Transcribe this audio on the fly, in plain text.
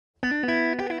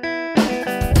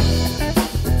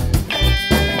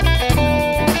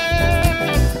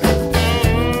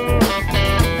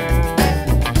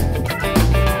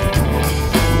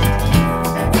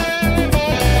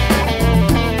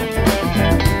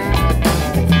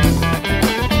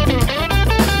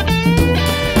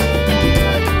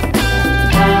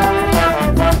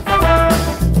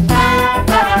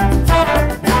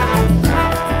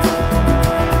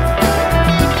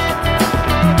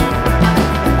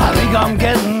I'm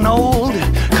getting old,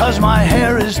 'cause my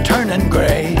hair is turning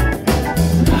gray.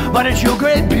 But it's your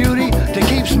great beauty that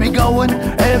keeps me going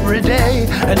every day,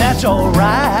 and that's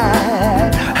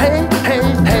alright. Hey, hey,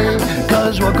 hey,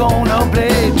 'cause we're gonna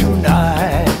play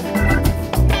tonight.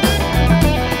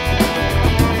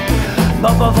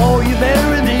 But before you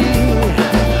bury me,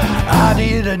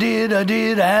 I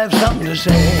did have something to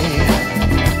say.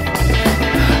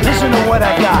 Listen to what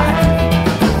I got.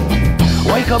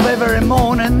 Wake up every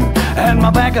morning and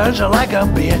my back hurts like a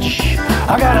bitch.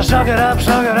 I gotta suck it up,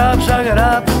 suck it up, suck it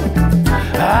up.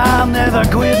 I'm never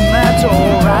quitting, that's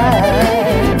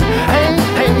alright. Hey,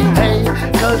 hey, hey,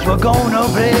 'cause we're gonna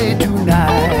play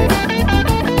tonight.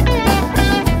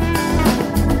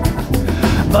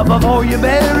 But before you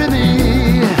bury me,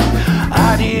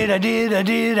 I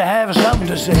did have something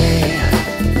to say.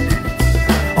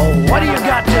 Oh, what do you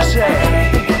got to say?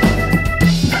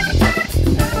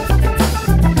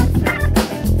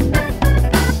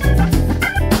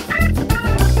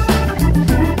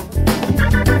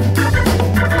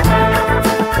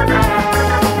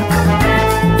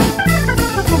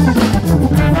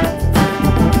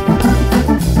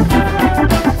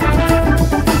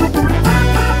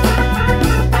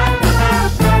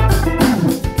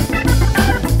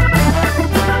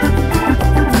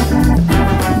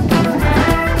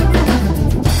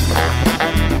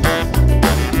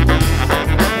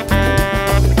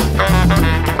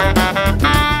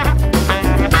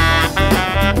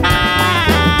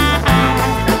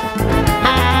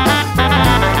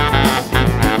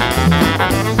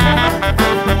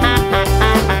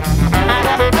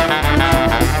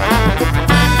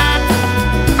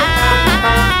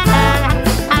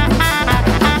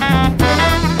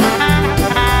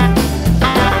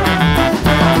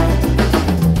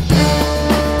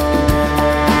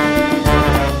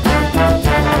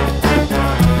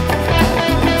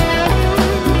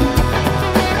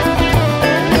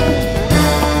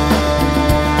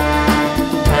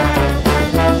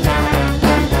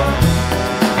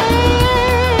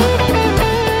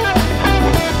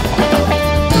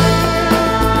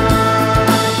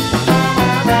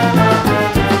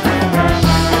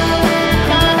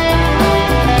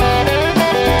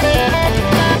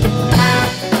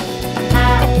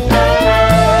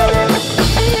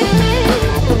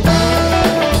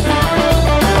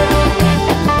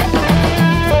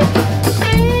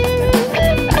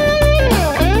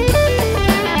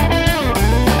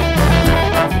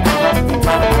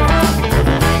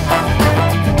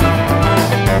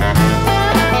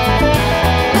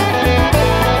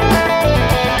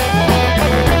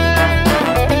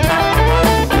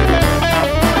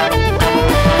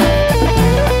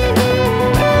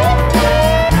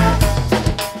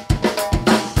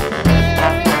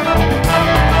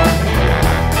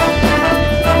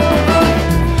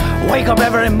 Wake up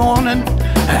every morning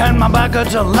and my back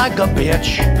hurts like a bitch.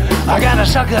 I gotta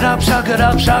suck it up, suck it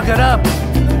up, suck it up.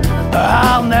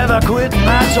 I'll never quit and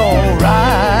that's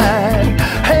alright.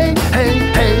 Hey, hey,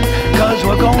 hey, 'cause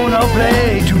we're gonna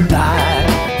play tonight.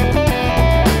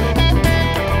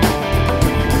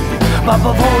 But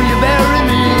before you bury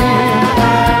me,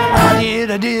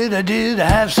 I did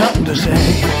have something to say.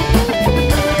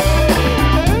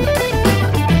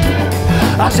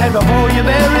 I said before you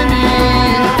bury me,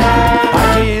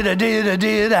 I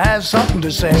did have something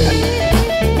to say.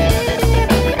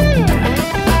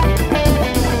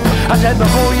 I said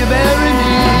before you bury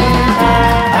me,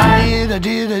 I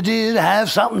did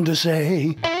have something to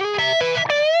say.